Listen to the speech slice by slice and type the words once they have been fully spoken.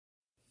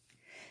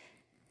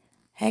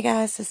Hey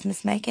guys, this is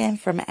Miss Macon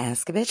from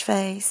Ask a Bitch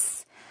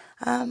Face.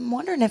 I'm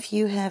wondering if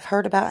you have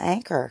heard about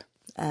Anchor.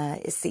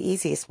 It's the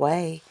easiest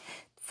way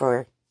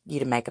for you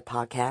to make a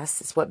podcast.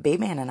 It's what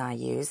BMan and I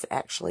use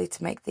actually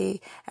to make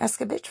the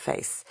Ask a Bitch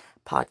Face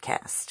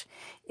podcast.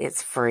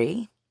 It's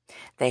free.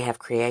 They have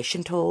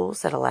creation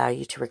tools that allow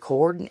you to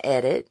record and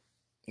edit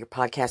your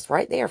podcast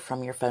right there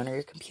from your phone or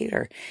your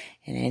computer.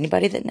 And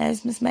anybody that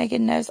knows Miss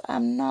Megan knows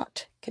I'm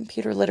not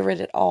computer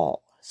literate at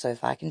all. So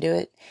if I can do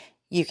it,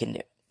 you can do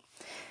it.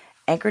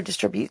 Anchor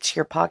distributes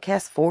your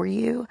podcast for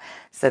you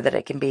so that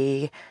it can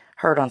be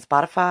heard on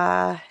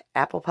Spotify,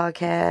 Apple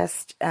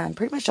Podcast,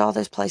 pretty much all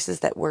those places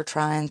that we're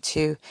trying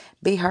to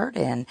be heard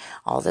in,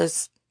 all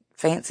those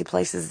fancy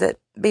places that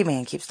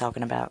B-Man keeps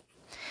talking about.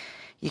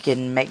 You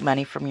can make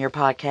money from your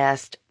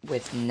podcast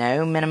with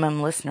no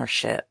minimum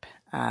listenership.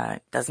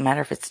 Doesn't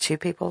matter if it's 2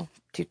 people,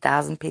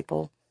 2,000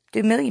 people,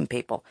 2 million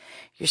people.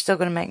 You're still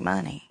going to make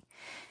money.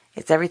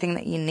 It's everything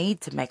that you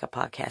need to make a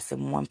podcast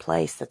in one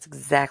place. That's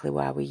exactly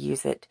why we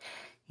use it,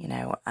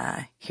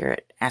 here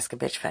at Ask a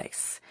Bitch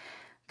Face.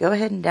 Go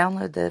ahead and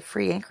download the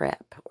free Anchor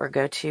app or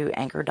go to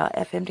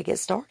anchor.fm to get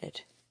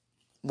started.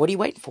 What are you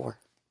waiting for?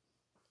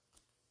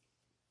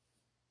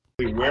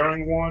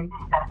 Wearing one.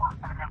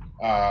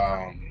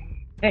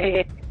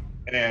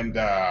 And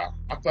I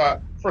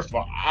thought, first of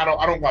all, I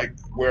don't like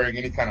wearing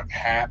any kind of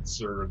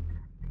hats or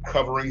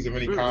coverings of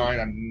any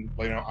kind.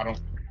 I don't.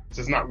 It's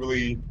just not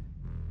really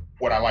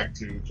what I like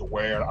to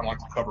wear. I don't like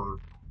to cover,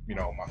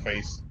 my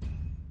face.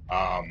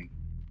 I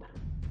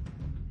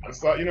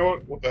just thought,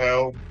 what the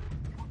hell?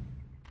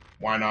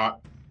 Why not?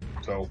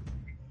 So,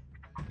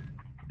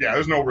 yeah,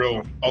 there's no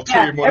real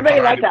ulterior motive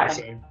behind it per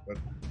se. But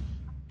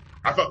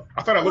I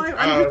thought I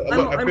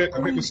looked a bit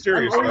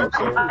mysterious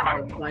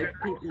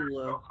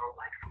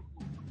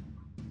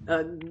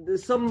though.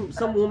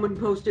 Some woman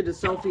posted a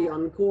selfie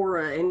on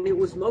Quora and it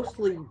was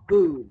mostly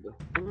boob,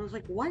 and I was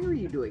like, why are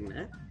you doing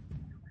that?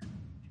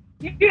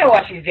 You know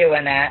why she's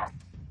doing that.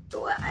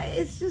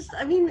 It's just,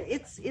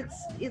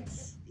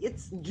 it's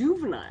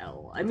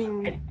juvenile. But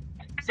listen,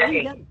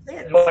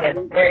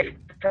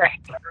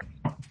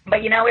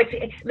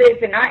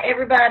 not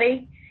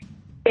everybody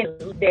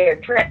is there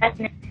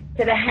trusting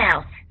to the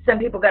house. Some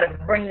people got to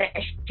bring that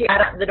shit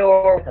out the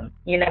door with them.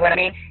 You know what I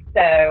mean?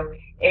 So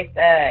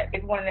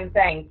it's one of them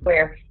things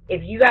where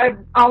if you got to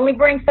only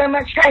bring so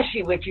much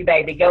trashy with you,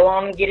 baby, go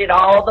on and get it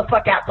all the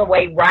fuck out the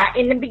way right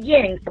in the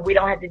beginning so we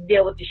don't have to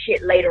deal with the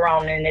shit later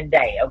on in the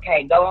day,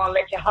 okay? Go on,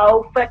 let your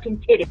whole fucking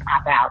titty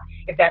pop out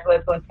if that's what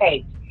it's going to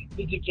take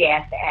to get your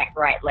ass to act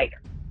right later.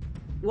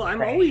 Well,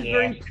 I'm always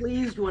very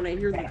pleased when I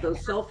hear that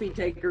those selfie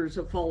takers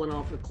have fallen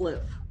off a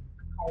cliff.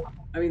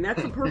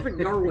 That's a perfect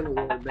Darwin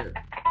Award there.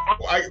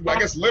 Well, I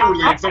guess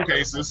literally in some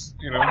cases,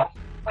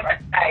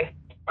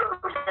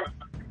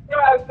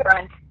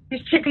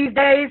 These chicks these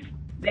days,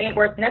 they ain't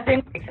worth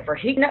nothing except for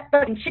heating up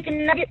fucking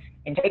chicken nuggets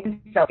and taking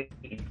selfies.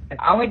 And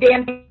the only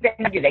damn thing that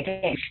they do, they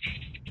can't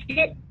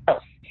shit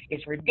else.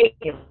 It's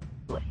ridiculous.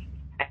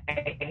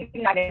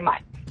 Not in my.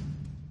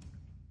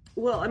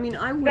 Well, I was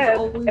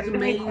always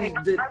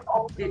amazed that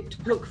it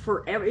took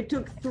forever. It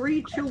took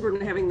 3 children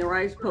having their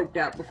eyes poked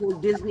out before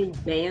Disney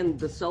banned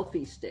the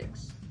selfie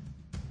sticks.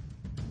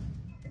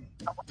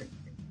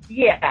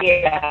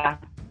 Yeah.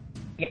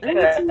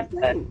 That's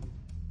insane.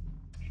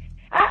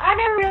 I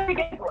never really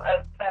get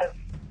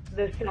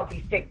the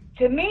selfie stick.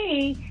 To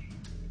me,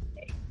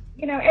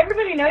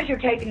 everybody knows you're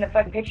taking the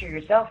fucking picture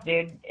yourself,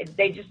 dude.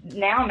 They just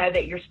now know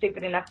that you're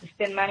stupid enough to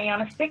spend money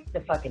on a stick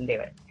to fucking do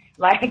it.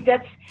 Like,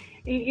 that's,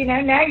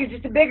 now you're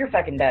just a bigger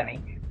fucking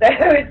dummy. So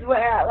it's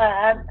what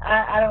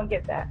I don't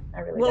get that. I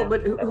really don't.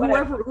 But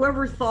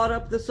whoever thought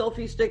up the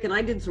selfie stick, and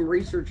I did some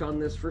research on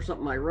this for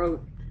something I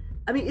wrote,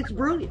 it's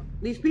brilliant.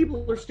 These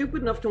people are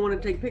stupid enough to want to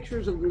take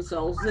pictures of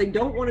themselves. They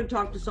don't want to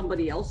talk to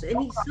somebody else, and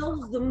he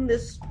sells them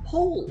this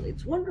pole.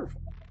 It's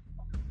wonderful.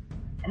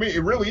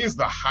 It really is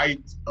the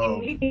height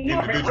of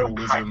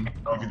individualism,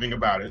 if you think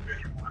about it.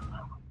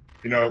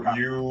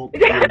 You're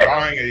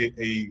buying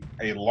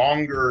a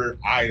longer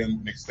item,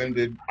 an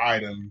extended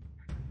item,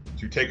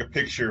 to take a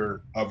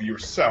picture of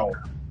yourself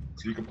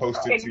so you can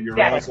post it to your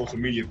own social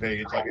media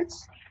page.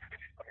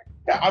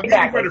 I'll give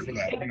you credit for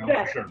that,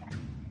 for sure.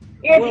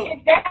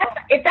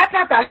 If that's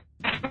not the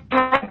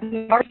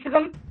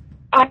narcissism,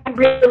 I'm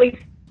really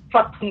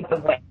fucking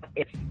away.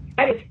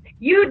 That is,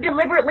 you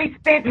deliberately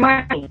spent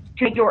money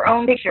to make your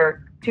own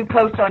picture to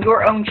post on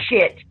your own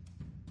shit.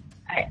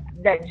 I'm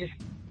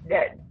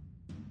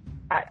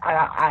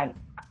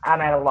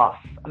at a loss.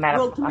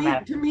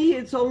 To me,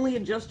 it's only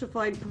a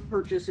justified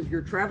purchase if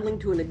you're traveling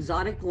to an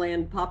exotic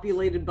land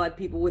populated by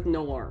people with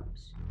no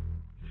arms.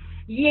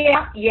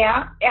 Yeah.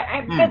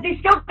 But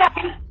they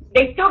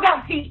still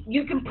got feet.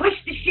 You can push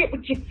the shit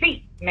with your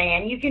feet,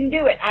 man. You can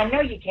do it. I know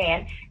you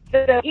can.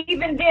 So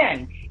even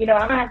then, I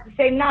don't have to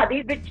say, nah,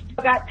 these bitches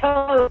got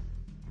toes.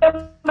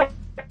 That's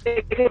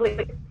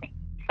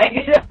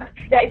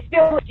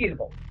still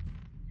excusable.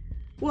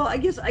 Well, I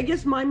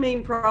guess my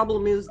main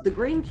problem is the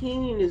Grand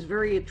Canyon is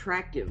very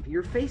attractive.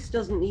 Your face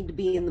doesn't need to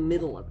be in the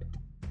middle of it.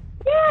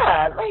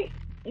 Yeah, like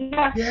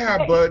Yeah.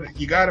 Yeah, but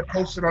you got to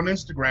post it on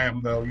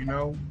Instagram, though. You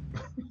know.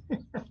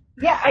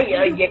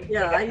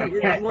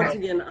 Once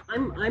again,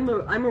 I'm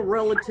a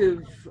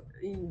relative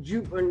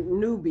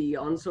newbie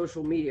on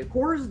social media.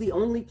 Quora is the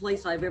only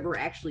place I've ever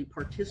actually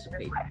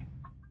participated.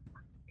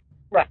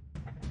 Right.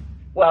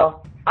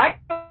 Well, I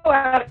go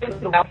out as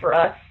well for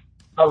us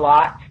a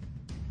lot.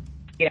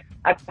 You know,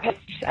 I post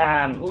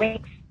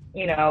links.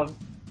 You know,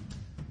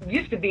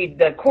 used to be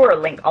the Quora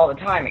link all the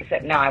time,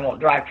 except now I won't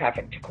drive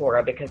traffic to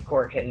Quora because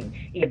Quora can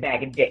eat a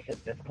bag of dicks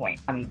at this point.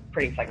 I'm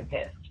pretty fucking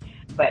pissed.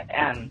 But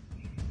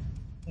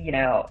you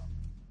know.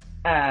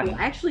 Well,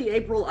 actually,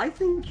 April, I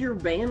think your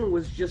ban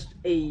was just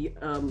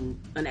an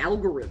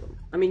algorithm.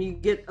 I mean, you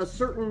get a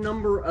certain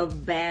number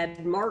of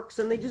bad marks,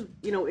 and they just,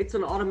 it's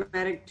an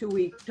automatic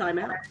 2-week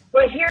timeout.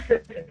 Well, here's the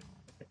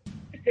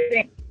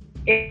thing: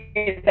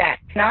 is that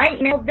when I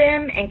emailed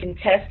them and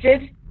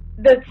contested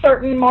the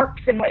certain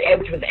marks, and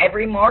which was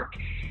every mark,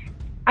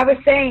 I was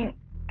saying,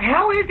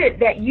 how is it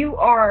that you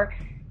are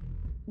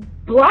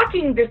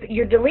blocking this?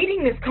 You're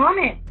deleting this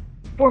comment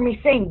for me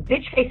saying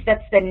bitch face.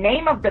 That's the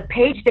name of the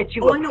page that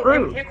you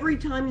approved. Every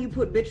time you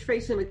put bitch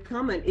face in a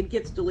comment, it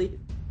gets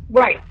deleted.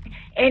 Right.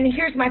 And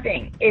here's my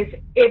thing: is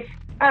if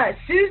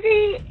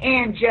Susie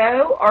and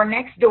Joe are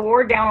next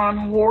door down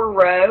on Horror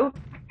Row, and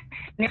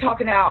they're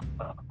talking about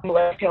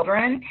molested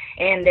children,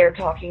 and they're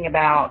talking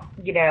about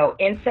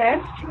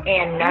incest,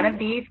 and none of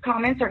these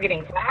comments are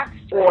getting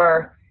flagged,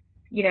 or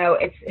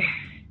it's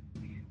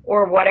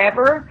or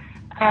whatever.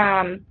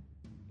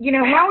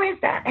 How is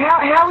that?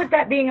 How is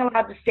that being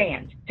allowed to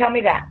stand? Tell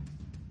me that.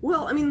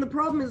 Well, I mean, the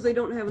problem is they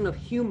don't have enough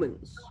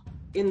humans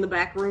in the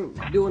back room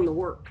doing the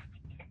work.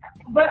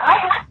 But I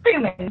have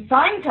humans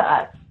signed to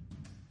us.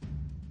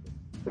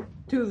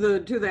 To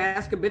the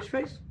Ask a Bitch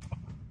Face?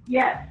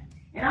 Yes.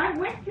 And I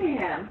went to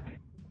him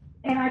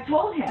and I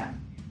told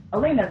him,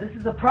 Elena, this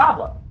is a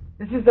problem.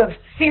 This is a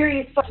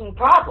serious fucking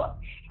problem.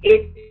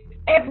 It's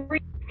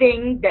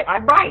everything that I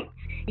write,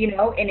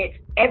 and it's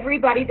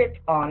everybody that's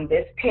on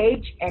this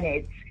page, and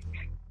it's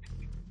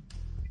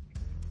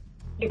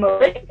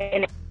malicious,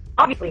 and it's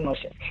obviously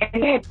malicious.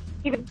 And they had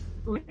even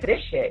looked at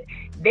this shit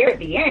there at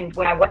the end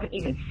when I wasn't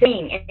even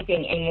saying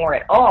anything anymore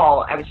at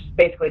all. I was just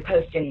basically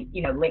posting,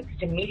 links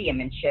to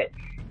Medium and shit.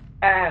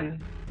 How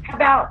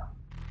about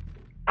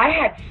I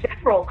had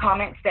several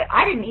comments that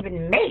I didn't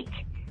even make.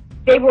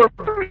 They were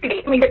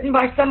written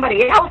by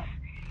somebody else,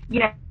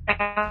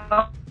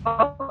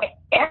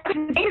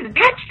 everything is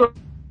attached.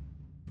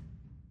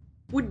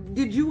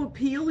 Did you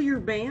appeal your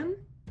ban?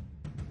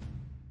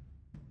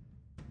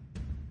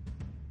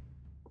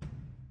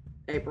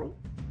 April?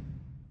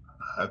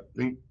 I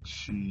think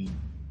she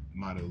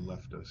might have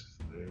left us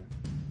there.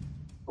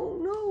 Oh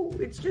no,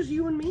 it's just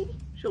you and me.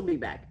 She'll be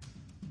back.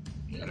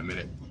 Yeah, in a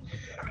minute.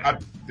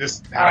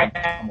 This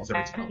happens almost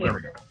every time. There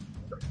we go.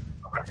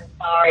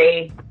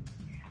 Sorry.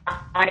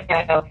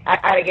 I know. I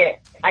gotta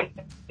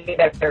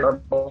get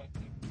better.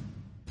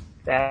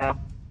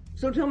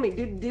 So tell me,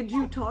 did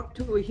you talk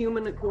to a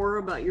human at Quora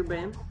about your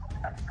ban?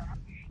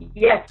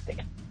 Yes.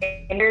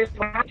 And here's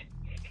what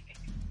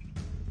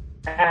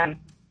I'm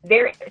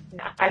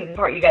the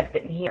part you guys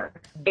didn't hear.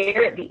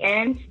 There at the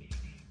end,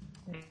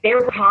 there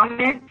were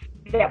comments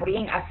that were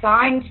being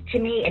assigned to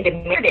me and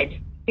demanded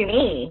to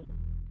me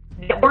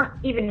that weren't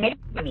even made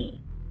by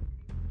me.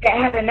 That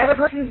had another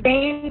person's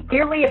name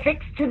clearly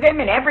affixed to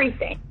them and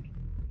everything.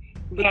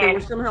 But they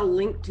were somehow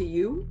linked to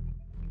you?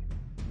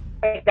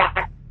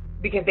 Exactly.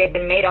 Because they've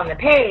been made on the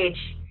page,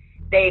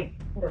 they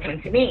were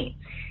coming to me.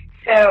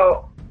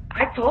 So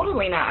I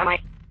totally not. I'm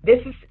like,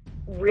 this is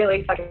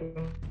really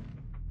fucking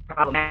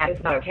problematic.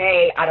 It's not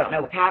okay. I don't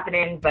know what's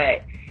happening,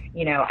 but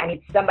I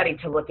need somebody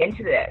to look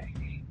into this.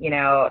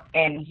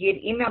 And he had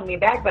emailed me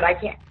back, but I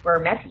can't, or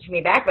messaged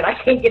me back, but I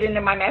can't get into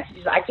my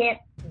messages. I can't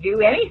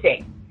do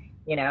anything.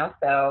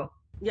 So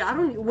yeah, I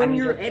don't. When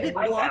you're edit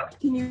blocked,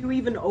 can you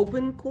even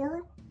open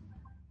Quora?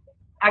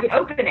 I can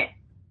open it,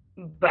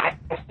 but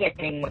I can't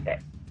do anything with it.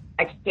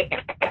 I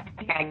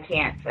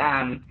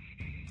can't.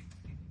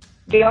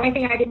 The only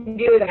thing I can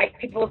do is invite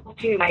people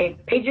to my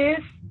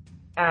pages,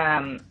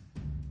 and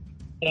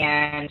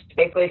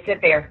basically sit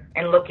there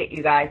and look at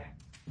you guys.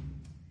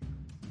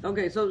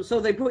 Okay, so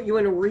they put you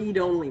in a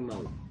read-only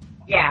mode.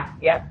 Yeah,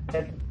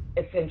 that's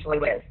essentially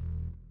what it is.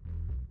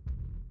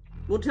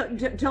 Well,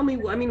 tell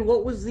me. I mean,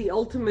 what was the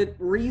ultimate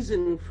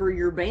reason for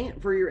your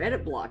ban, for your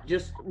edit block?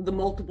 Just the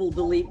multiple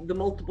because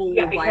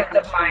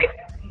of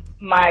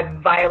my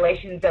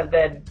violations of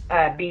the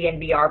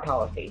BNBR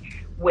policy,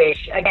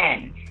 which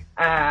again,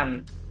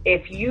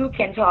 if you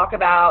can talk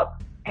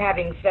about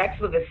having sex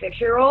with a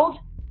 6-year-old,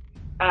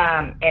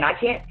 and I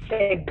can't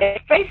say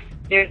bitch face,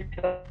 there's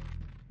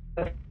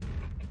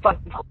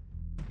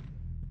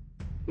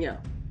yeah.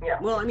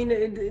 Well, I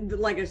mean,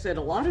 like I said,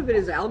 a lot of it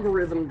is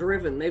algorithm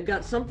driven. They've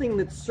got something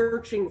that's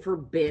searching for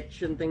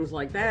bitch and things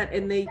like that,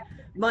 and the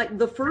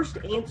first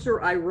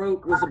answer I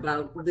wrote was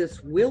about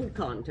this will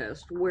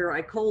contest where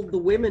I called the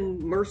women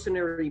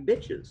mercenary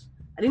bitches.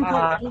 I didn't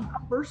call any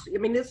person. I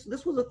mean,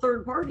 this was a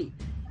third party,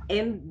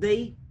 and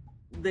they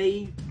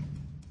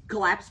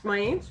collapsed my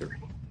answer.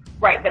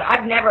 Right, but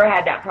I've never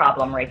had that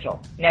problem,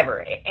 Rachel. Never.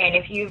 And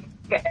if you've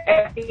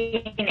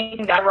seen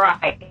anything done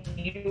right,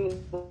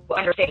 you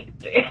understand.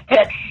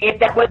 If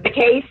that was the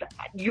case,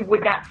 you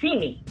would not see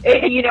me.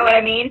 You know what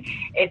I mean?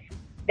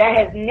 That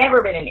has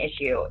never been an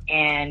issue.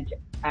 And,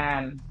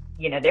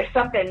 there's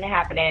something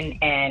happening,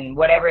 and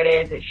whatever it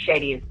is, it's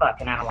shady as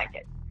fuck, and I don't like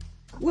it.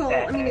 Well,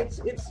 I mean,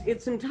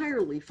 it's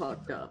entirely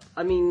fucked up.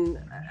 I mean,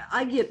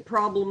 I get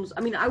problems.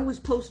 I mean, I was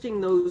posting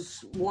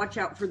those watch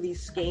out for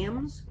these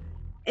scams,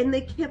 and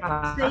they kept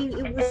saying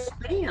it was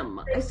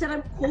spam. I said,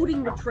 I'm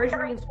quoting the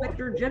Treasury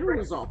Inspector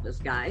General's office,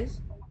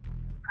 guys.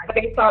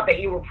 They thought that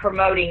you were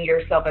promoting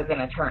yourself as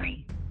an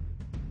attorney.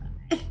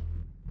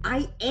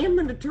 I am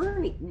an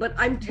attorney, but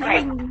I'm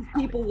telling these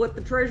people what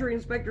the Treasury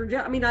Inspector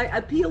General... I mean, I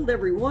appealed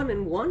every one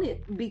and won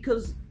it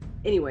because,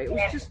 anyway, it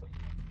was just...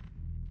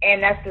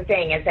 And that's the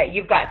thing, is that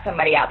you've got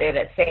somebody out there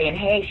that's saying,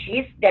 hey,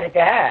 she's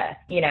da-da-da,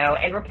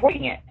 and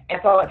reporting it.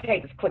 That's all it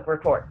takes is click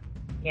report,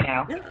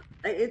 Yeah,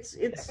 it's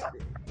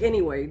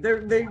anyway,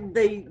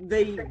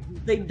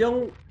 they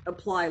don't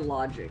apply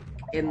logic,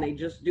 and they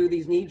just do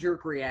these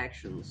knee-jerk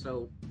reactions,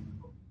 so...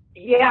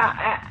 Yeah,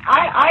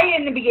 I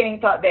in the beginning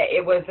thought that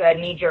it was a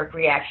knee-jerk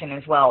reaction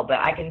as well, but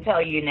I can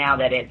tell you now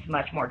that it's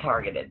much more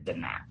targeted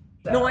than that.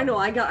 So. No, I know.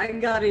 I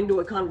got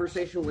into a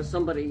conversation with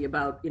somebody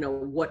about,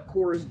 what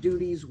Cora's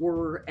duties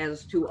were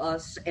as to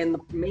us, and the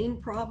main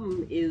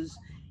problem is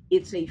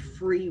it's a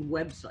free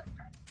website.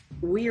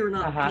 We are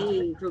not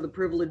paying for the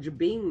privilege of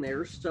being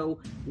there,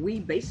 so we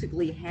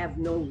basically have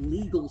no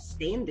legal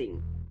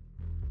standing.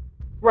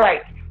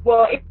 Right.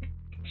 Well,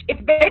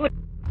 it's basically...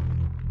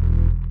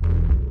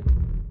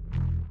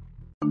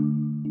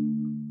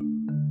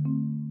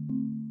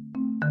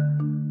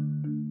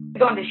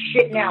 going to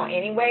shit now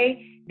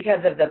anyway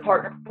because of the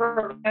partner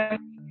program.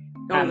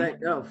 I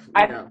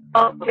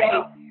saw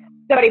today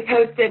somebody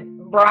posted,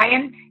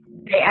 Brian,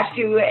 they asked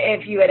you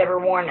if you had ever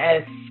worn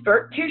a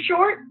skirt too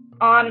short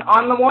on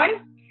the one.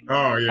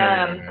 Oh,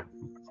 yeah.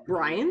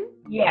 Brian?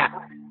 Yeah.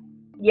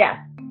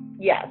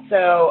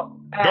 So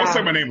don't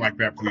say my name like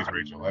that, please,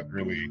 Rachel. That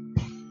really...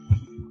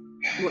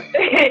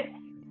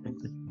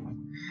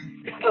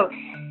 So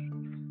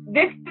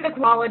this is the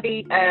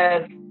quality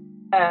of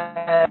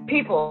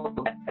people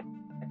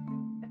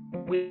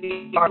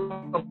we are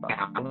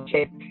around, which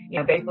is,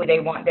 basically they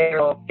want their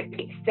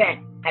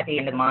 50% at the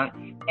end of the month,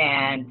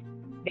 and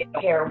they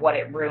don't care what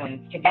it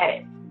ruins to get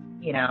it,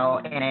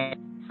 and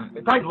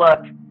it's not look,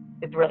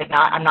 it's really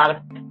not, I'm not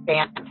a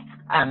fan.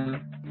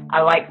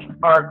 I like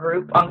our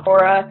group on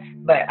Quora,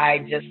 but I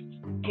just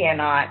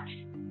cannot.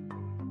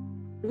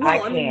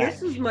 Well, I mean,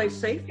 this is my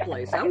safe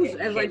place.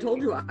 As I told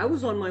you, I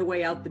was on my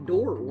way out the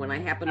door when I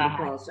happened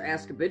across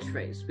Ask a Bitch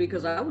Face,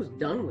 because I was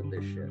done with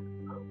this shit.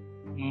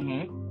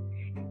 Mm-hmm.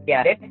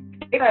 Yeah, it's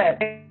good.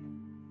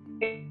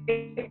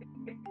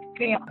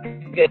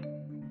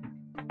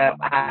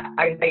 I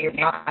can say you're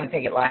not going to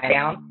take it lie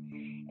down.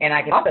 And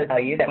I can also tell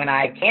you that when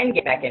I can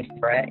get back into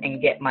it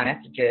and get my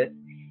messages,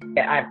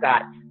 that I've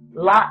got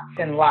lots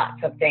and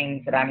lots of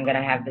things that I'm going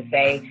to have to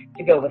say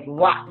to go with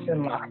lots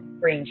and lots of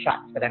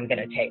screenshots that I'm going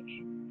to take.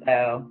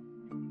 So,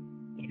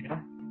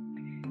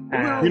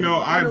 I've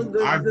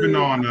been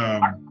on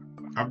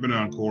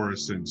Quora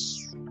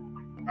since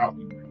about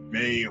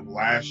May of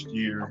last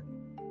year.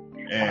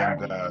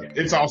 And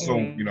it's also,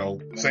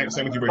 same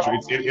with you, Rachel.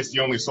 It's the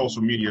only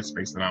social media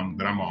space that I'm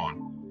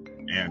on,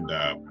 and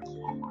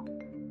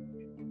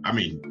I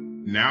mean,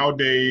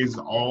 nowadays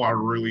all I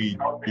really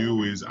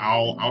do is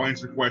I'll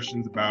answer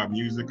questions about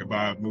music,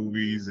 about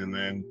movies, and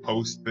then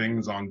post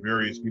things on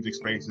various music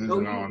spaces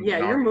and on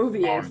your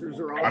movie answers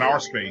are on our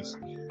space.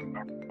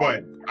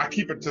 But I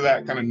keep it to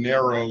that kind of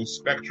narrow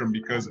spectrum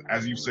because,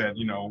 as you said,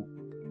 you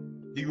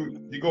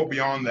go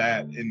beyond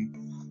that and.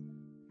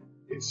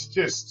 It's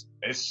just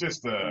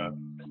a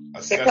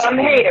become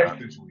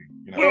haters.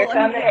 Well,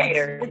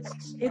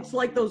 it's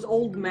like those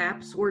old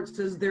maps where it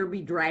says there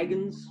be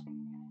dragons.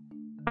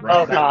 Right.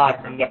 Oh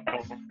God! Yeah.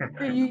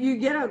 You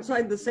get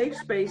outside the safe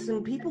space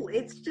and people,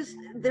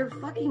 they're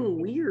fucking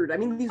weird. I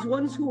mean, these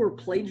ones who are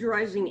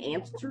plagiarizing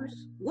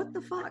answers. What the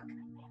fuck?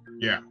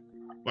 Yeah,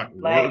 like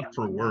word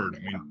for word. I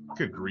mean,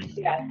 good grief.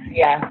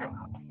 Yeah.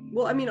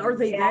 Well, I mean, are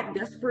they that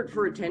desperate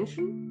for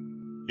attention?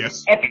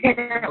 Yes.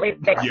 Apparently,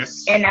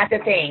 yes. And that's the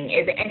thing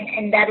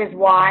and that is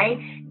why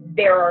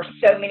there are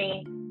so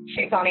many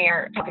chicks on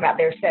air talking about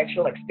their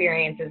sexual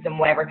experiences and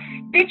whatever.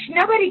 Bitch,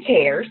 nobody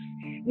cares.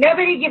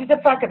 Nobody gives a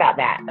fuck about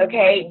that.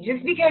 Okay,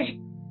 just because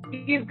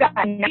you've got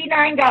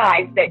 99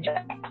 guys that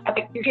just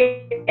like your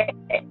shit,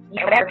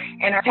 whatever,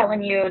 and are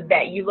telling you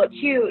that you look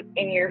cute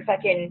in your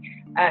fucking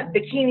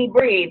bikini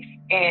briefs,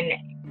 and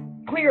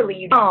clearly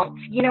you don't.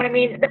 You know what I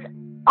mean? That's,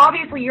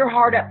 obviously, you're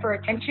hard up for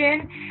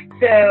attention,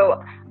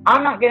 so.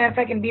 I'm not going to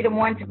fucking be the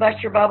one to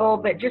bust your bubble,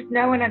 but just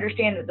know and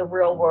understand that the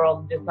real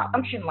world does not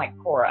function like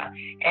Quora.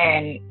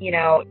 And, you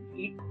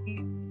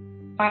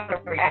want to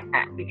react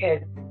that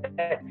because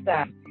that's,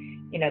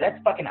 that's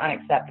fucking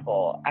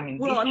unacceptable. I mean,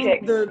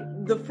 chicks...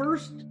 the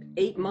first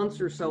 8 months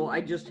or so, I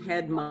just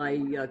had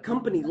my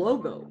company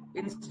logo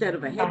instead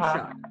of a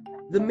headshot.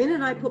 The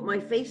minute I put my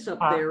face up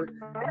there,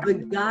 the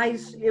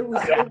guys, it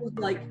was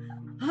like,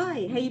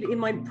 hi, hey, in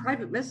my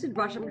private message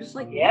box, I'm just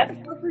like, what the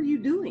fuck are you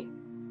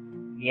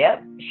doing?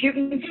 Yep,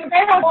 shooting fish and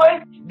barrel,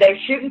 boys. They're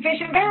shooting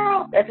fish and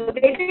barrel. That's what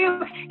they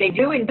do. They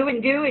do and do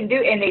and do and do,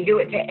 and they do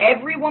it to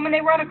every woman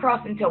they run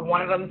across until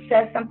one of them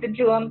says something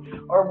to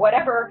them or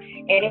whatever.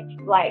 And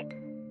it's like,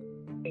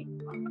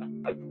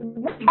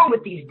 what's wrong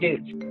with these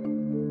dudes?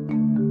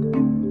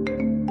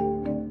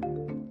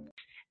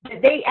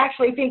 They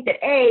actually think that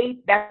A,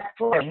 that's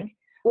flirting,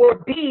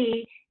 or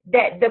B,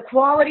 that the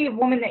quality of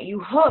woman that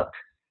you hook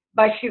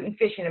by shooting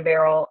fish in a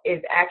barrel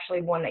is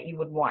actually one that you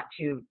would want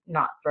to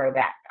not throw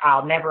back.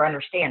 I'll never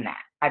understand that.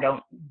 I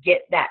don't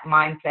get that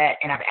mindset,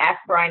 and I've asked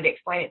Brian to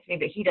explain it to me,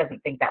 but he doesn't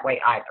think that way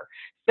either.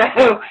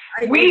 So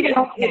we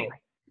don't know.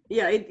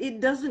 Yeah, it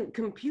doesn't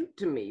compute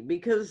to me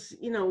because,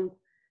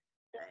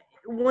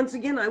 once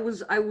again, I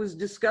was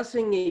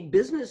discussing a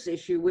business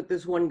issue with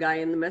this one guy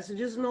in the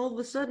messages, and all of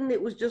a sudden it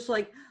was just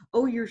like,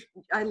 oh,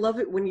 I love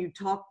it when you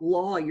talk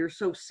law. You're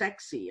so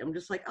sexy. I'm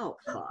just like, oh,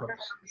 fuck.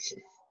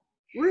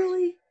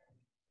 Really?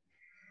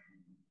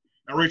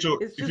 Now, Rachel,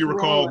 if you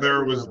recall,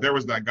 there was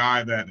that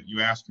guy that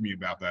you asked me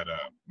about, that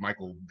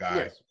Michael guy,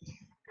 yes.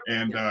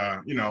 And I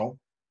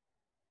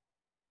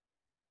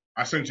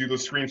sent you the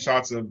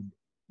screenshots of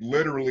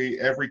literally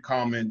every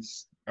comment,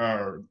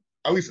 or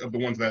at least of the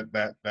ones that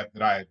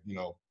I had,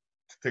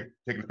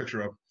 taken a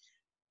picture of.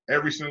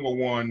 Every single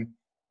one,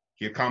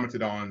 he had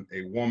commented on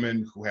a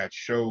woman who had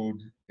showed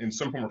in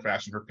some form or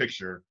fashion her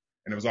picture,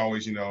 and it was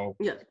always,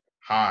 yes.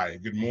 Hi,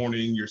 good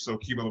morning, you're so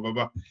cute, blah blah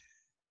blah.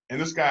 And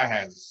this guy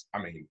has,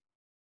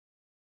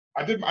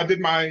 I did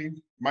my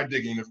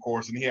digging, of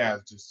course, and he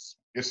has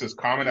it's just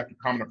comment after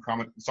comment after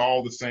comment. It's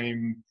all the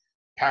same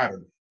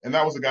pattern. And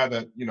that was the guy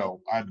that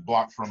I had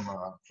blocked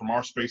from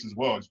our space as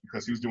well, just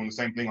because he was doing the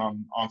same thing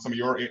on some of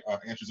your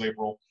answers,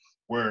 April,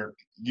 where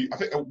I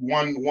think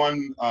one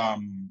when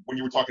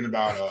you were talking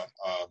about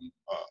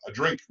a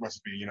drink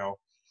recipe,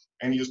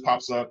 and he just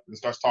pops up and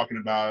starts talking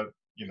about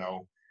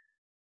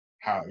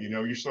how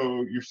you're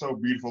so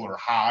beautiful, or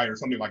high, or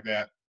something like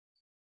that.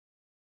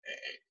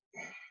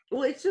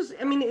 Well, it's just,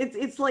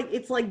 it's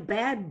like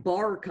bad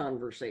bar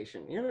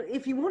conversation.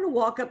 If you want to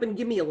walk up and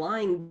give me a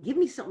line, give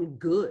me something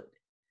good,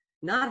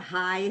 not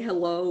hi,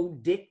 hello,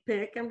 dick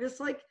pic. I'm just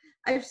like,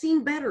 I've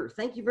seen better.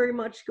 Thank you very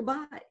much.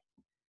 Goodbye.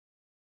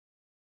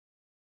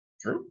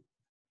 True.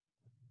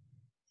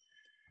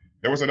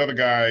 There was another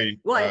guy.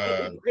 Well,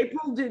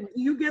 April, did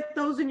you get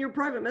those in your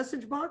private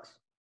message box?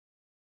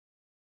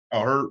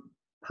 Oh,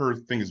 her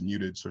thing is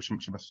muted, so she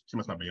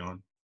must not be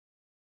on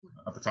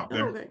at the top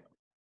there. Okay.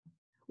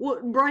 Well,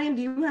 Brian,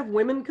 do you have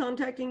women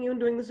contacting you and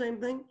doing the same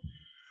thing?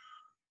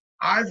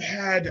 I've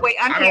had. Wait,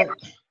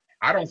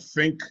 I don't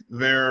think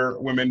they're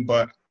women,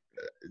 but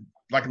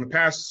like in the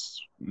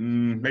past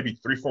maybe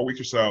 3-4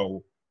 weeks or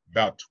so,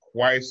 about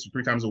twice,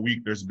 3 times a week,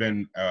 there's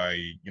been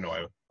a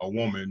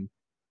woman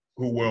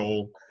who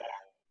will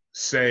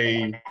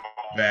say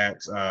that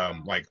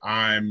like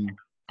I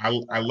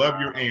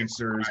love your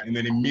answers, and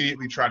then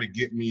immediately try to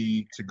get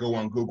me to go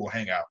on Google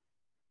Hangout.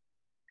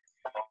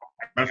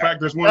 Matter of fact,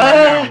 there's one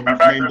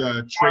right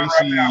now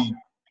named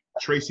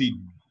Tracy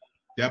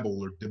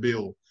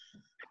DeBille,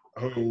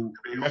 who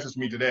messaged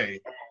me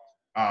today,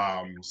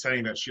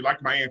 saying that she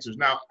liked my answers.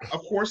 Now,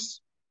 of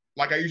course,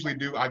 like I usually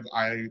do, I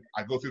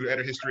go through the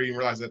editor history and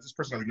realize that this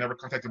person has never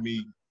contacted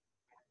me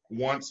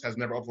once, has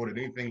never uploaded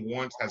anything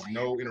once, has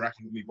no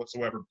interaction with me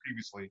whatsoever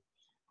previously.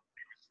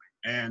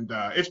 And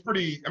it's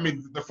pretty,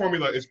 the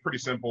formula is pretty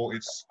simple.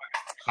 It's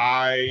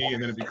hi,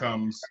 and then it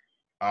becomes,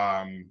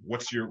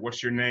 what's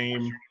your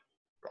name?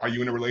 Are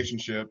you in a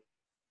relationship?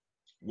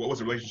 What was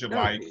the relationship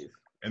like?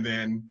 And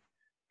then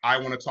I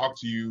want to talk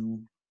to you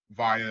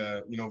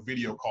via,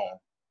 video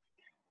call.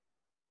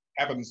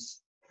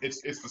 Happens.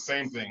 It's the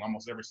same thing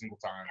almost every single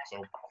time.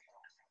 So.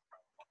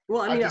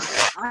 Well,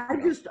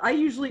 I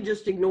usually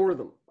just ignore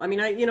them.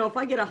 If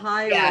I get a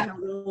hi or a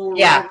hello or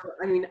whatever,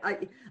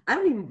 I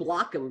don't even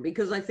block them,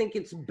 because I think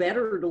it's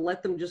better to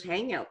let them just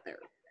hang out there.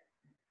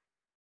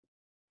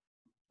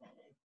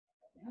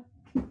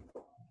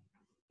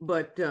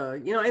 But,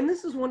 and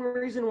this is one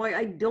reason why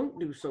I don't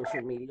do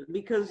social media,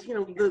 because,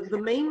 the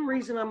main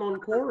reason I'm on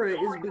Quora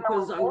is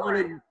because I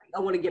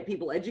want to get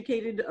people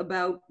educated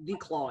about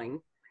declawing.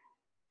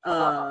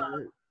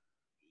 Oh,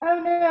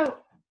 no.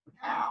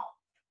 Ow.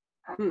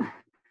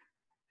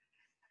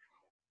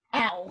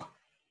 Ow.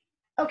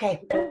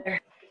 Okay.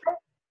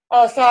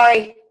 Oh,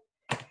 sorry.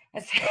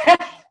 That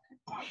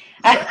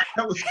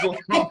was going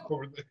on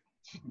over there.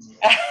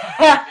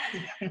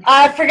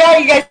 I forgot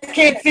you guys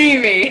can't see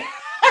me.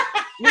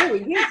 No, we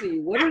can't see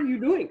you. What are you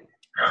doing?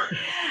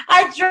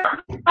 I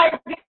dropped my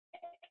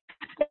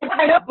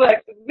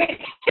notebook.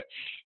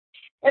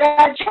 And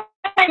I tried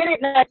to get it,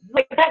 and I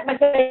pat my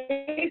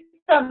face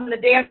on the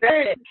damn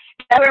bed.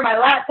 That's where my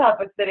laptop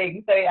was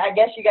sitting. So I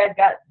guess you guys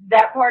got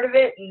that part of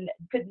it and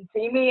couldn't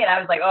see me. And I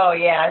was like, oh,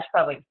 yeah, I should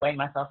probably explain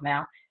myself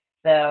now.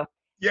 So.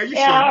 Yeah, you should.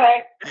 All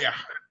right. Yeah.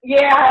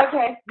 Yeah,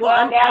 okay.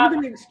 Well, I'm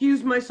going to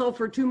excuse myself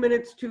for 2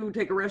 minutes to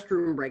take a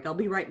restroom break. I'll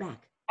be right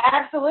back.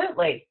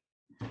 Absolutely.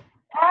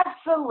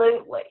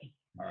 Absolutely.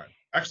 All right.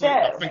 Actually,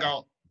 I think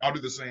I'll do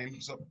the same.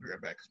 So I'll be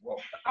right back as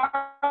well. All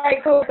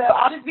right, cool. So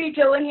I'll just be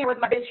chilling here with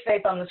my bitch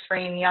face on the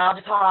screen. Y'all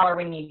just holler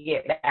when you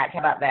get back. How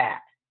about that?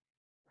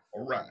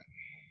 All right.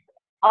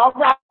 All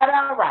right,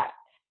 all right.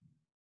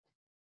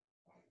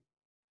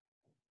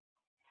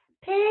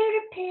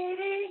 Pitter,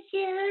 pitter,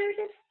 you're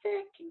the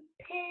fucking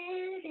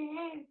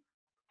pitter.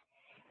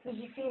 Is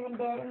you feeling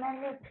better, my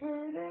little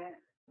pooter?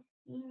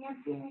 You not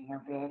feeling no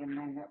better,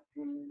 my little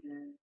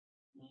pooter?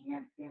 You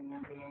not feeling no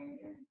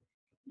better?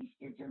 You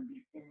still don't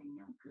be feeling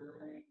no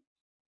good?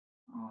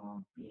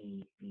 Oh,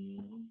 baby.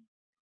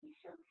 You're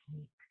so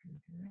cute,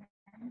 pooter.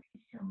 I love you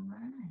so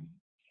much.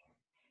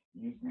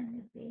 You're my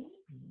little baby.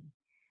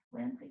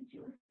 What I'm going to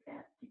do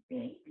about the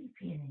baby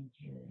feeling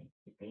good?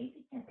 The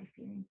baby got to be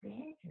feeling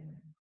better.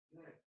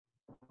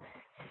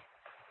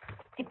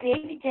 The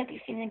baby got to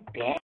be feeling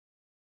better.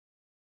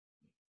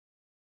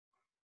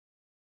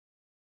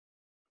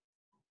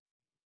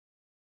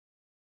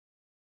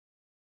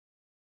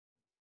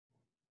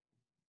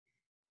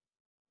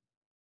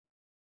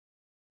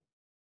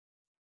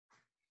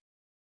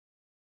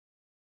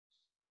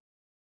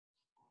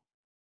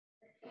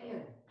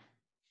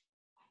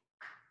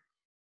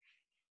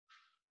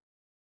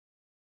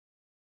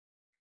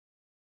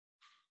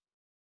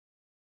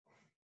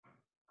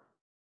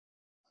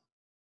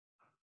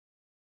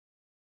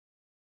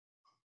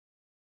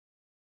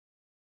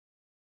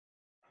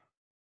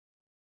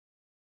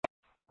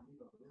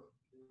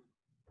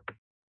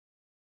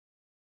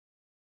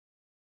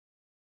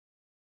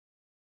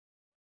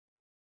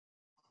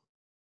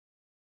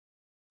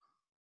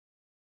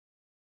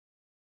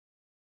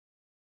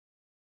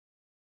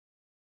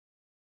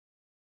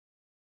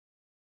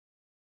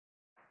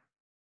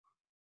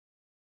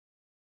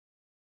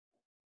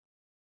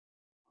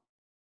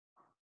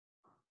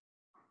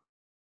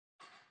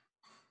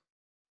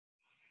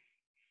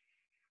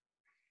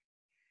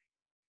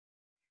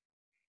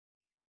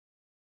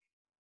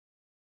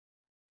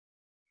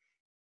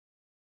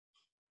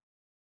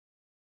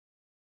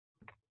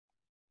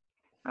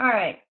 All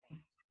right.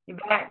 You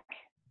back?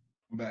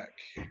 I'm back.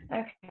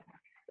 Okay.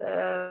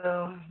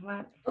 So,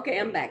 Okay,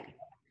 I'm back.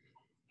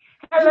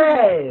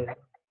 hello.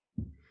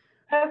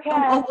 Okay.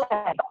 Oh,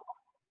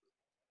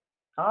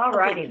 All okay.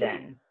 righty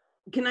then.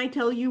 Can I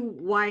tell you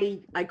why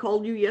I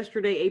called you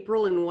yesterday,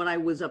 April, and what I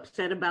was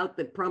upset about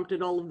that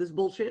prompted all of this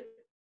bullshit?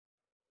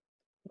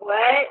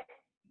 What?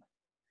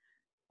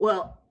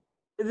 Well,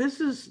 this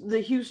is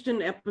the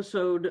Houston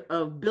episode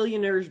of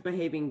Billionaires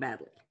Behaving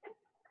Badly.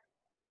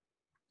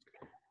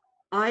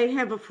 I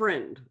have a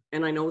friend,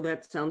 and I know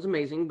that sounds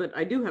amazing, but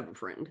I do have a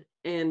friend,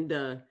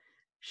 and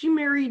she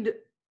married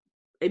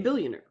a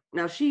billionaire.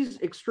 Now, she's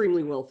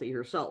extremely wealthy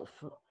herself.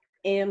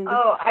 And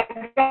Oh,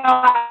 I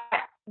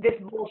got this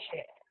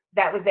bullshit.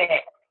 That was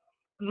it.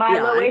 My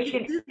yeah, low I,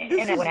 Asian this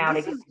internet is went out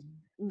this again. is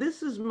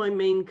this is my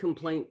main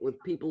complaint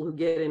with people who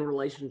get in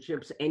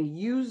relationships and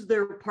use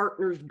their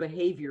partner's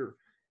behavior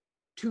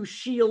to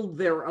shield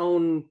their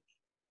own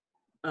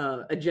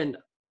agenda.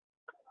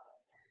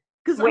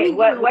 Because I Wait, mean,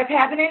 what's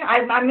happening?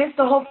 I missed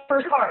the whole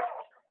first part.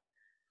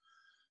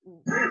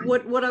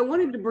 what I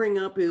wanted to bring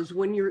up is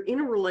when you're in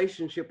a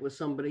relationship with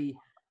somebody,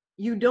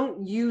 you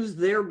don't use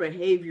their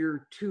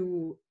behavior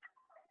to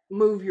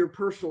move your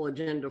personal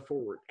agenda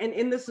forward.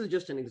 And this is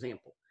just an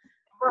example.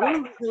 Right. One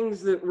of the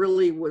things that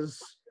really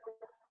was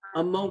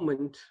a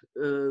moment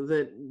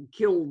that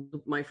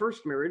killed my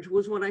first marriage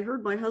was when I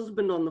heard my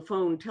husband on the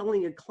phone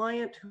telling a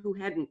client who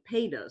hadn't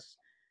paid us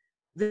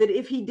that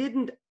if he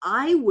didn't,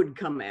 I would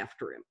come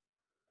after him.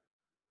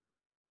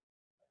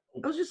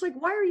 I was just like,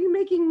 why are you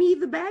making me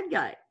the bad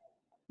guy?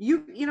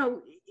 You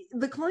know,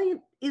 the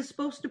client is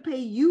supposed to pay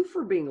you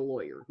for being a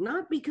lawyer,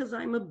 not because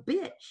I'm a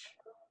bitch.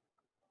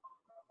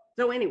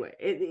 So anyway,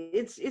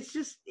 it's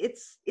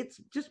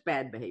just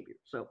bad behavior.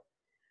 So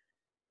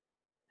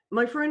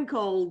my friend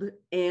called,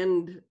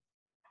 and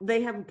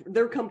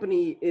their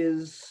company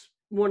is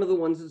one of the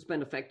ones that's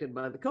been affected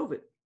by the COVID.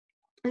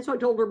 And so I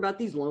told her about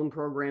these loan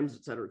programs,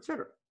 et cetera, et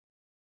cetera.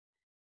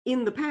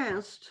 In the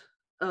past,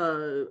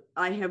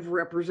 I have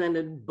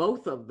represented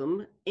both of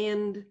them,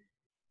 and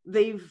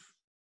they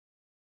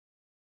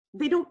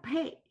don't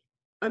pay.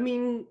 I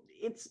mean,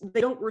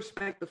 they don't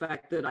respect the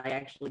fact that I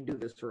actually do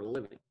this for a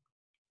living.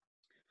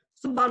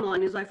 So the bottom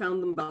line is I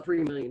found them about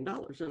 $3 million.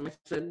 And I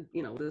said,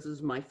 this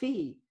is my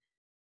fee.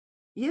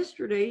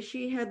 Yesterday,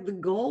 she had the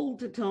gall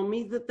to tell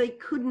me that they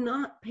could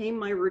not pay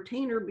my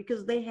retainer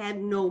because they had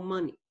no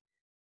money.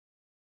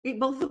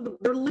 Both of them,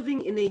 they're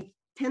living in a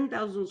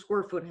 10,000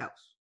 square foot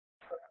house.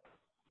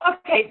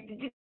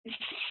 Okay,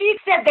 she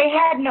said they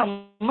had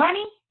no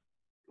money.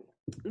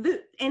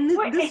 This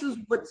is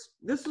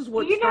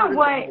what you know started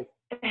what?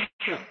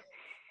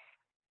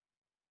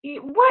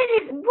 What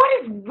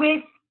is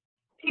with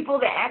people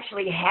that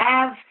actually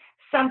have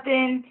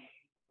something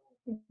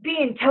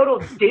being total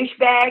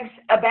douchebags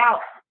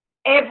about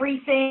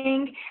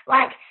everything?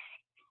 Like,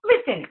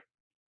 listen,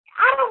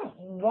 I don't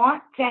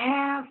want to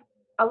have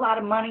a lot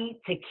of money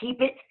to keep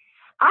it.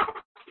 I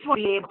just want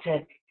to be able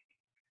to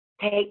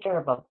take care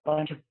of a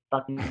bunch of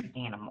fucking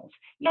animals.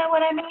 You know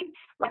what I mean?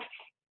 Like,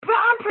 but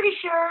I'm pretty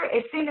sure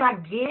as soon as I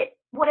get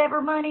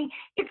whatever money,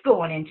 it's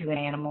going into an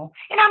animal.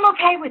 And I'm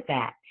okay with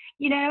that.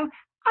 You know,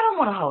 I don't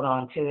want to hold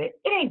on to it.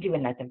 It ain't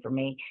doing nothing for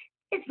me.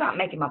 It's not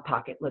making my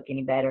pocket look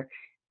any better.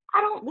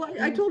 I don't Well,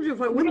 I told you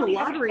if I win the really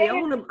lottery,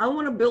 understand. I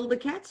want to build a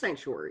cat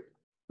sanctuary.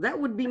 That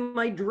would be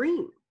my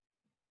dream.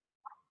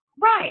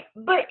 Right,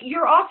 but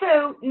you're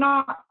also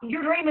not,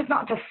 your dream is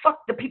not to fuck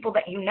the people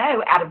that you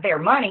know out of their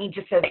money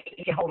just so that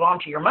you can hold on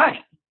to your money.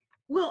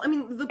 Well, I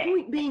mean, the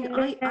point being, And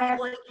I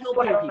that's like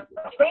what helping I people.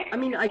 understand. I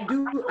mean,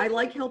 I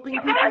like helping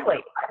people, Exactly.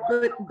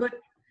 but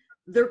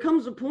there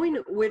comes a point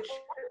at which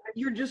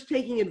you're just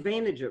taking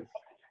advantage of them.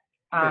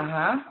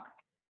 Uh-huh.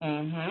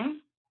 Mm-hmm.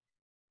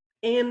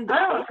 And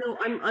Oh,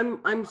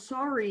 I'm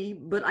sorry,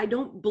 but I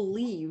don't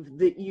believe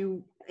that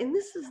you. And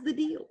this is the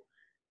deal.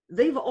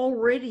 They've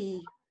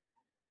already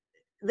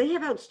they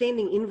have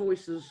outstanding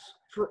invoices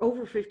for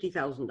over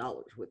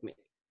 $50,000 with me,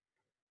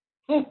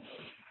 and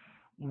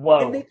they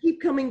whoa.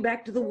 keep coming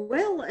back to the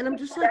well. And I'm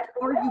just like,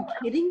 are you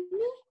kidding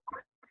me?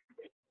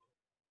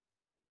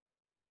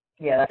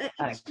 Yeah,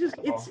 that's It's just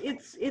unacceptable.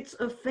 it's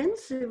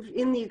offensive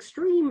in the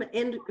extreme.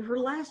 And her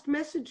last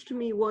message to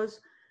me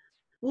was,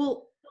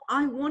 well,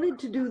 I wanted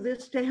to do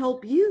this to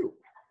help you.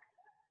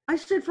 I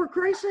said, for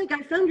Christ's sake,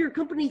 I found your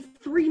company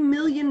 $3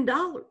 million.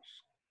 I'm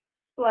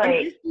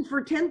Like, asking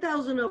for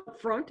 10,000 up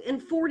front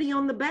and 40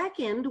 on the back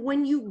end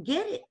when you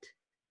get it.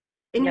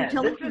 And you're no, this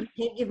telling me is,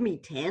 you can't give me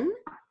 10?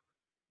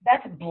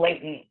 that's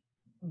blatant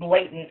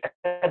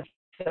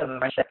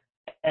friendship.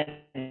 And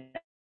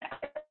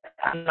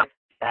I'm not,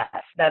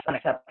 that's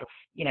unacceptable.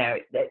 You know,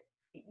 that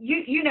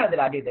you know that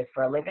I do this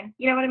for a living.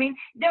 You know what I mean?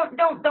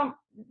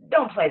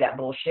 Don't play that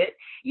bullshit.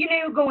 You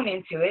knew going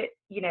into it,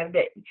 you know,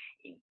 that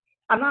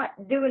I'm not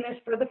doing this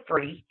for the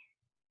free.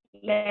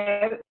 You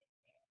know,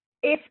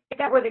 if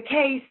that were the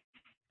case,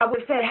 I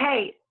would have said,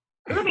 hey,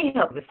 let me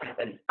help this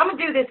happen. I'm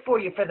gonna do this for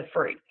you for the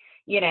free.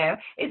 You know,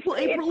 Well,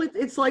 it's April,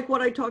 it's like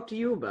what I talked to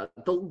you about,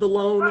 the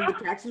loan and the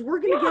taxes. We're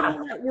going to get yeah,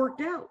 all that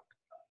worked out.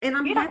 And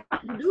I'm yeah.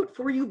 happy to do it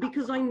for you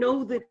because I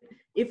know that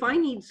if I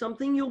need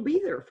something, you'll be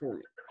there for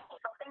me.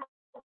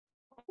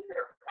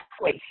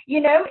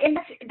 You know, and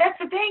that's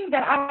the thing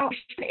that I don't.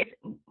 It's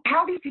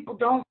how these people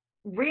don't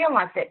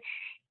realize that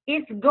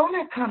it's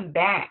gonna come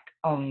back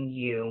on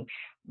you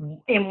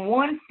in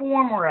one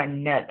form or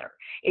another.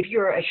 If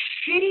you're a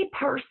shitty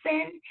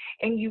person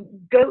and you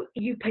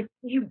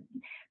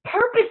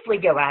purposely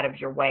go out of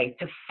your way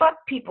to fuck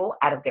people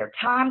out of their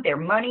time, their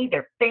money,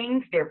 their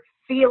things, their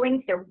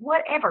feelings, their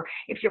whatever.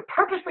 If you're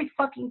purposely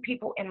fucking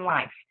people in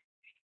life,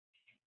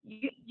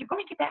 you're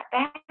going to get that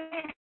back.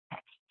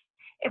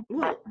 If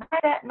Well,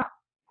 that not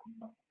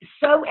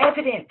so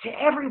evident to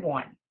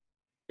everyone.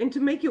 and to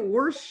make it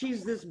worse,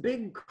 she's this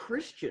big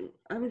Christian.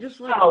 I'm just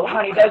like, Oh, what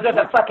honey, the those are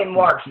the fuck? fucking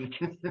worst.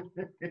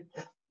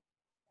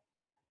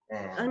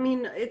 I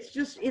mean, it's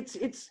just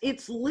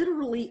it's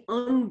literally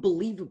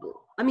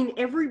unbelievable. I mean,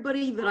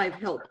 everybody that I've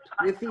helped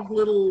with these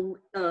little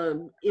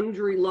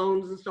injury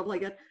loans and stuff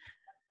like that,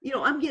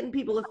 I'm getting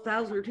people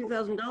 $1,000 or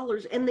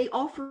 $2,000, and they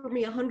offer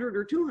me 100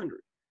 or 200.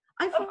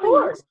 I Of find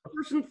course. this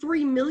person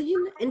 3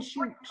 million, and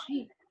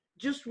she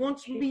just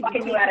wants She's me to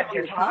fucking you take out it of on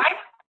your the cuff. time.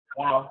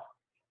 Well,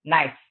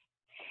 nice.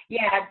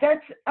 Yeah,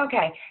 that's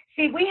okay.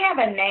 See, we have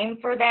a name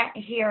for that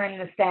here in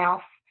the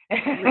South.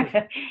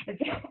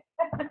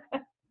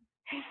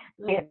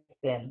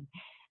 Listen,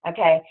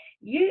 okay.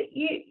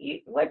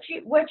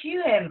 What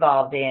you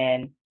involved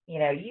in? You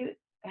know, you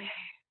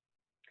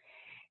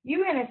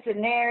in a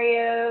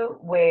scenario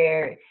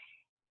where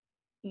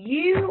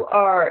you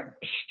are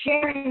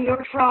sharing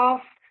your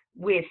trough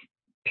with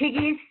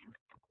piggies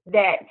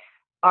that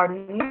are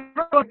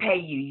never going to pay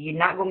you. You're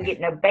not going to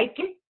get no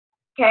bacon,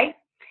 okay?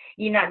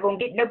 You're not going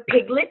to get no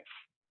piglets.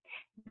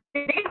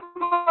 They're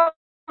going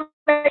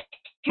to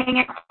hang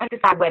out on the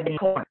side web in the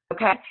corner,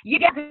 okay? You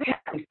got to cut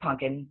loose,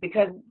 pumpkin,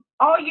 because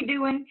all you're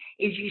doing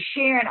is you're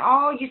sharing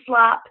all your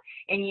slop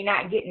and you're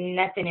not getting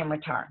nothing in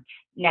return.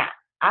 Now,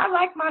 I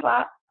like my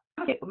slop.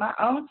 I get my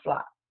own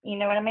slop. You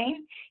know what I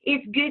mean?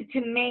 It's good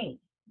to me.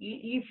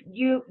 You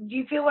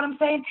feel what I'm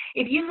saying?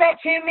 If you let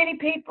too many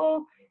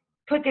people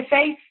put their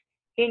face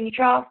in your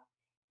trough,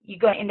 you're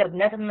gonna end up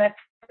nothing left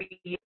for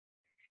you.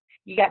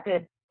 You got to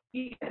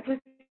put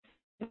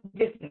some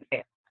distance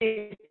there.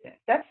 Distance.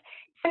 That's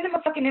send them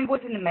a fucking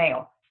invoice in the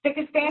mail. Stick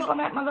a stamp on Well,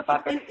 that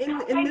motherfucker. and Say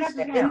this is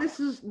nothing and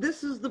else.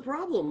 this is the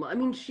problem. I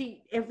mean,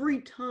 she every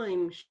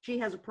time she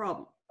has a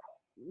problem,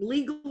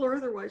 legal or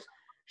otherwise,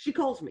 she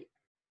calls me.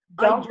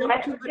 I Don't jump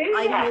let to her it. do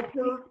I that. help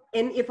her,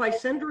 and if I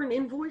send her an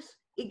invoice,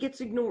 it gets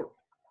ignored.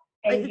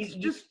 And It's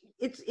just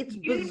it's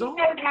you know bizarre.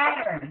 the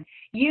pattern.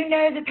 You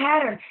know the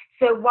pattern.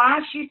 So why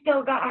she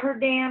still got her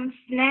damn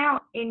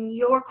snout in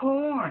your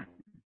corn?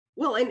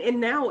 Well, and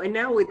now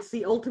it's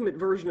the ultimate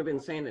version of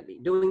insanity,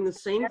 doing the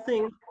same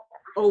thing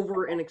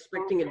over and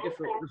expecting a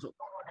different result.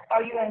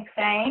 Are you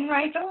insane,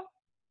 Rachel?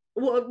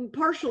 Well,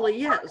 partially,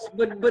 yes,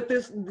 but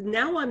this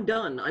now I'm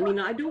done. I mean,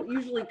 I don't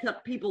usually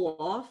cut people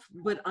off,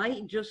 but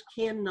I just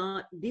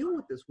cannot deal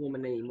with this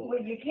woman anymore.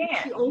 Well, you can't.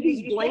 She always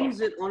You blames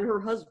can't. it on her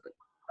husband.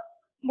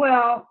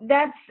 Well,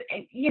 that's,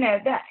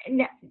 that.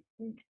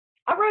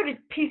 I wrote a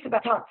piece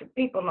about toxic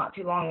people not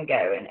too long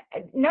ago, and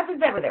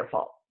nothing's ever their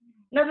fault.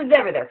 Nothing's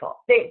ever their fault.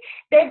 They've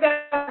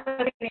got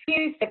an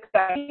excuse. They've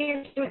got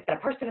a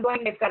person to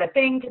blame. They've got a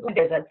thing to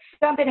blame.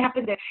 Something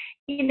happened.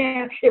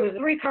 There was a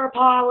 3-car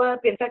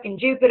pileup in fucking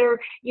Jupiter.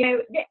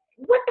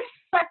 What the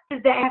fuck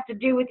does that have to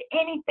do with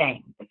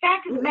anything? The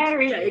fact of the matter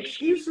is,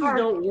 excuses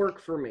don't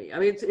work for me. I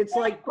mean, it's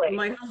like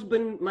my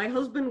husband. My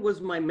husband was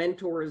my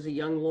mentor as a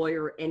young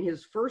lawyer, and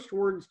his first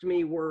words to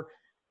me were,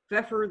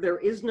 "Pfeffer, there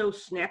is no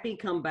snappy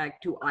comeback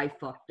to I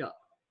fucked up."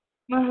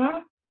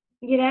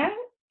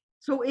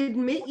 So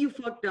admit you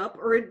fucked up,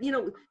 or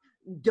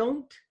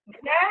don't.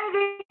 No,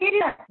 they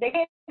don't.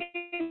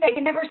 They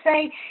can never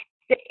say,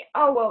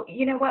 "Oh well,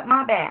 you know what?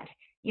 My bad.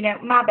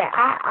 My bad.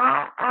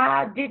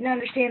 I didn't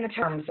understand the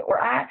terms,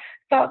 or I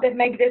thought that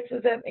maybe this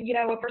was a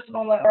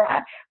personal,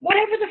 or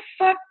whatever the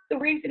fuck the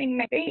reasoning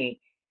may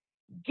be.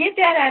 Get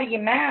that out of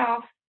your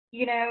mouth,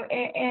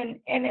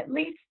 and at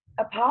least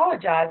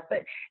apologize.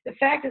 But the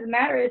fact of the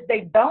matter is,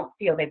 they don't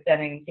feel they've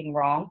done anything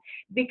wrong,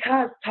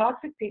 because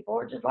toxic people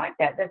are just like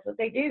that. That's what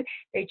they do.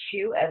 They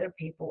chew other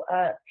people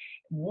up.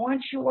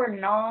 Once you are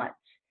not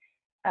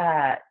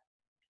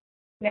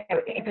in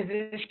a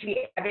position to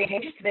be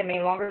advantageous to them any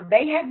longer,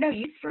 they have no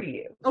use for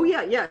you. Oh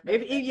yeah.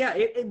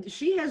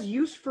 She has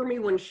use for me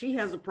when she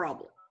has a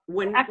problem.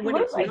 When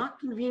it's not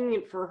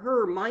convenient for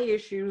her, my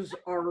issues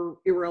are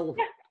irrelevant.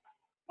 Yeah.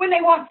 When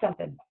they want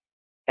something,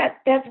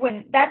 that's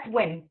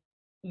when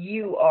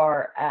you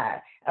are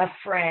a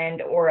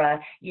friend, or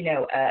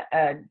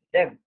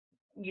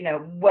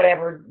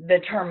whatever the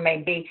term may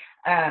be.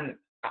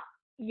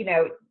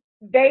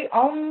 They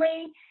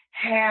only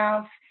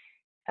have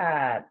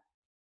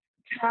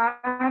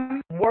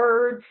time,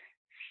 words,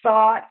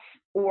 thoughts,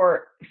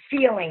 or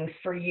feelings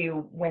for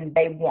you when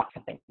they want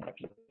something with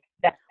you.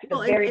 That's the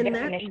very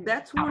definition.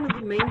 That's one of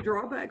the main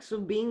drawbacks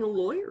of being a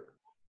lawyer.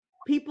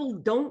 People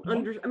don't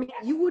understand. I mean,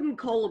 you wouldn't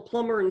call a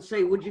plumber and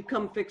say, "Would you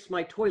come fix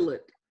my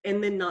toilet?"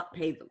 and then not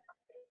pay them.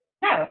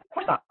 No, of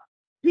course not.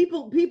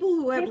 People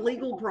who have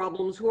legal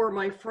problems, who are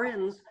my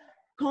friends,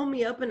 call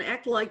me up and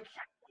act like,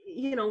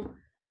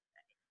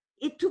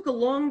 it took a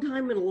long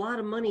time and a lot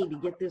of money to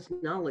get this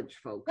knowledge,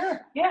 folks.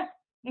 Sure. Yeah.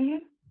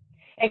 Mm-hmm.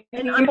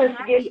 And I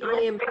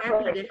am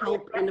happy to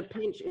help in a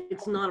pinch.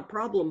 It's not a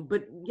problem,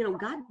 but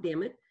God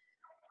damn it,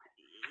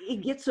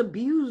 it gets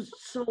abused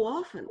so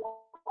often.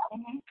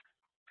 Mm-hmm.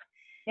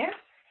 Yeah.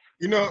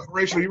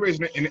 Rachel, you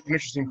raised an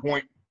interesting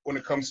point when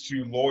it comes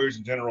to lawyers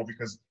in general,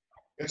 because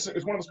it's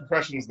one of those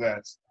professions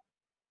that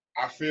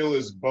I feel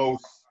is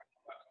both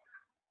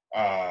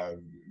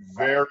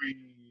very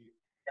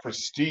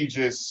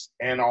prestigious,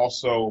 and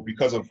also,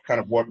 because of kind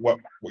of what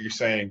you're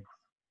saying,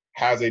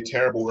 has a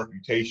terrible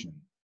reputation.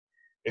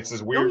 It's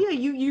this weird. Oh yeah,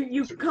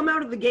 you come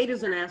out of the gate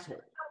as an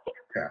asshole.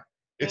 Yeah,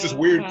 it's this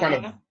weird kind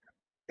of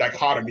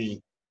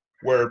dichotomy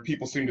where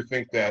people seem to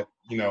think that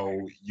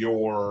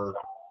your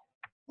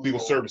legal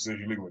services,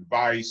 your legal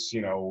advice,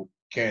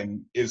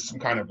 is some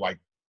kind of like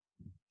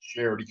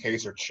charity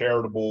case or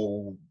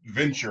charitable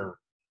venture,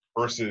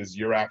 versus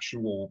your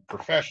actual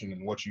profession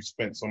and what you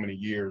spent so many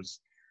years,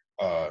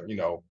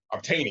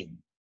 obtaining.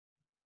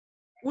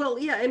 Well,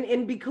 yeah,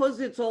 and because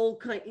it's all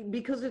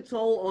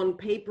on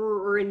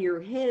paper or in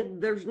your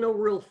head, there's no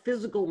real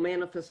physical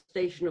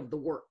manifestation of the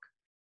work.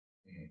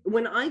 Mm-hmm.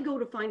 When I go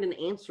to find an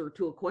answer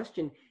to a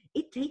question,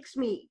 it takes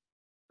me,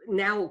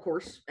 now, of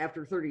course,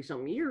 after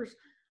 30-some years,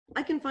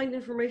 I can find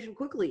information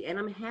quickly, and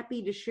I'm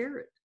happy to share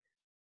it.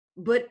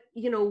 But,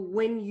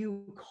 when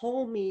you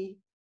call me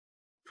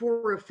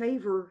for a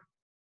favor,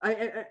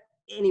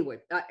 anyway,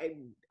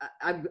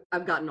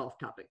 I've gotten off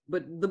topic,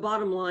 but the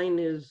bottom line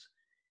is,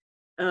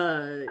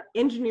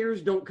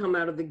 engineers don't come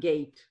out of the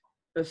gate.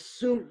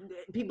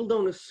 People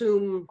don't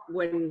assume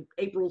when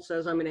April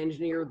says I'm an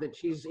engineer that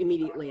she's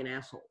immediately an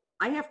asshole.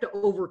 I have to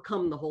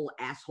overcome the whole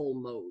asshole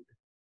mode.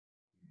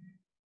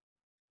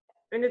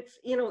 And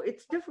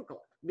it's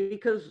difficult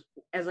because,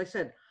 as I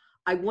said,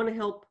 I want to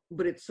help,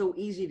 but it's so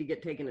easy to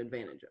get taken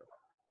advantage of.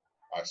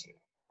 I see.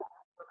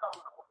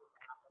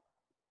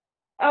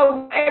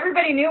 Oh,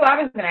 everybody knew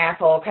I was an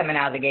asshole coming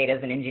out of the gate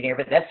as an engineer,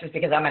 but that's just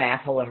because I'm an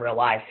asshole in real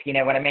life. You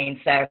know what I mean?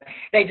 So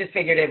they just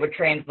figured it would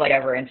translate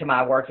over into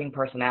my working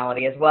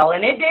personality as well,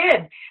 and it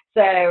did.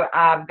 So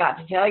I've got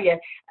to tell you,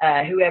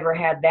 whoever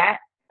had that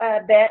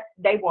bet,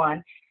 they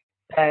won.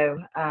 So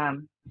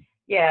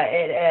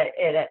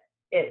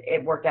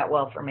it worked out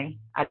well for me.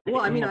 I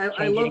love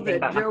that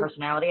about my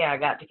personality. I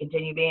got to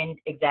continue being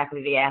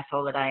exactly the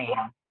asshole that I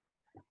am.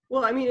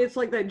 Well, I mean, it's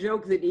like that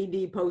joke that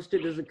ED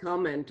posted as a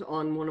comment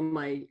on one of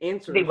my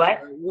answers. The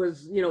what?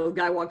 Was, a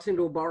guy walks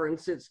into a bar and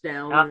sits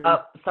down.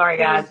 Sorry,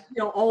 guys.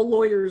 All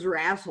lawyers are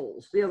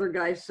assholes. The other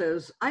guy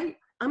says, I'm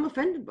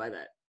offended by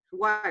that.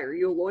 Why? Are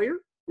you a lawyer?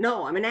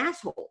 No, I'm an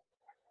asshole.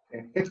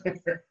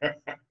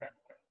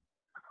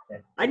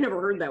 I'd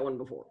never heard that one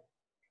before.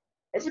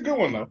 That's a good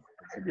one though.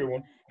 That's a good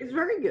one. It's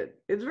very good.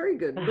 It's very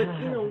good. But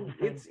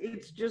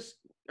it's just.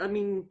 I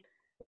mean,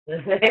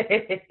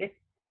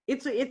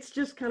 it's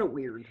just kind of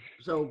weird.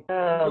 So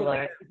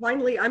Lord.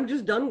 finally, I'm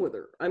just done with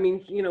her. I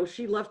mean,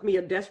 she left me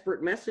a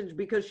desperate message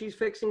because she's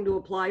fixing to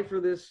apply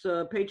for this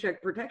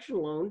paycheck protection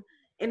loan,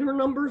 and her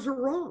numbers are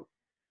wrong.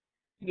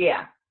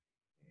 Yeah.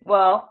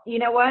 Well, you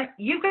know what?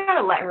 You've got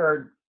to let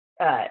her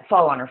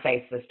fall on her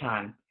face this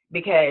time,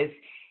 because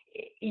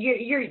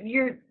you're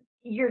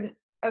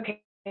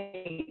okay.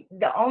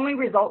 The only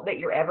result that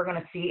you're ever going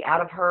to see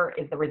out of her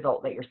is the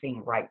result that you're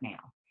seeing right now.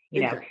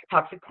 Exactly.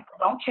 Toxic people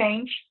don't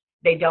change.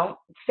 They don't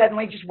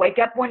suddenly just wake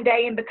up one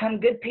day and become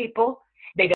good people. They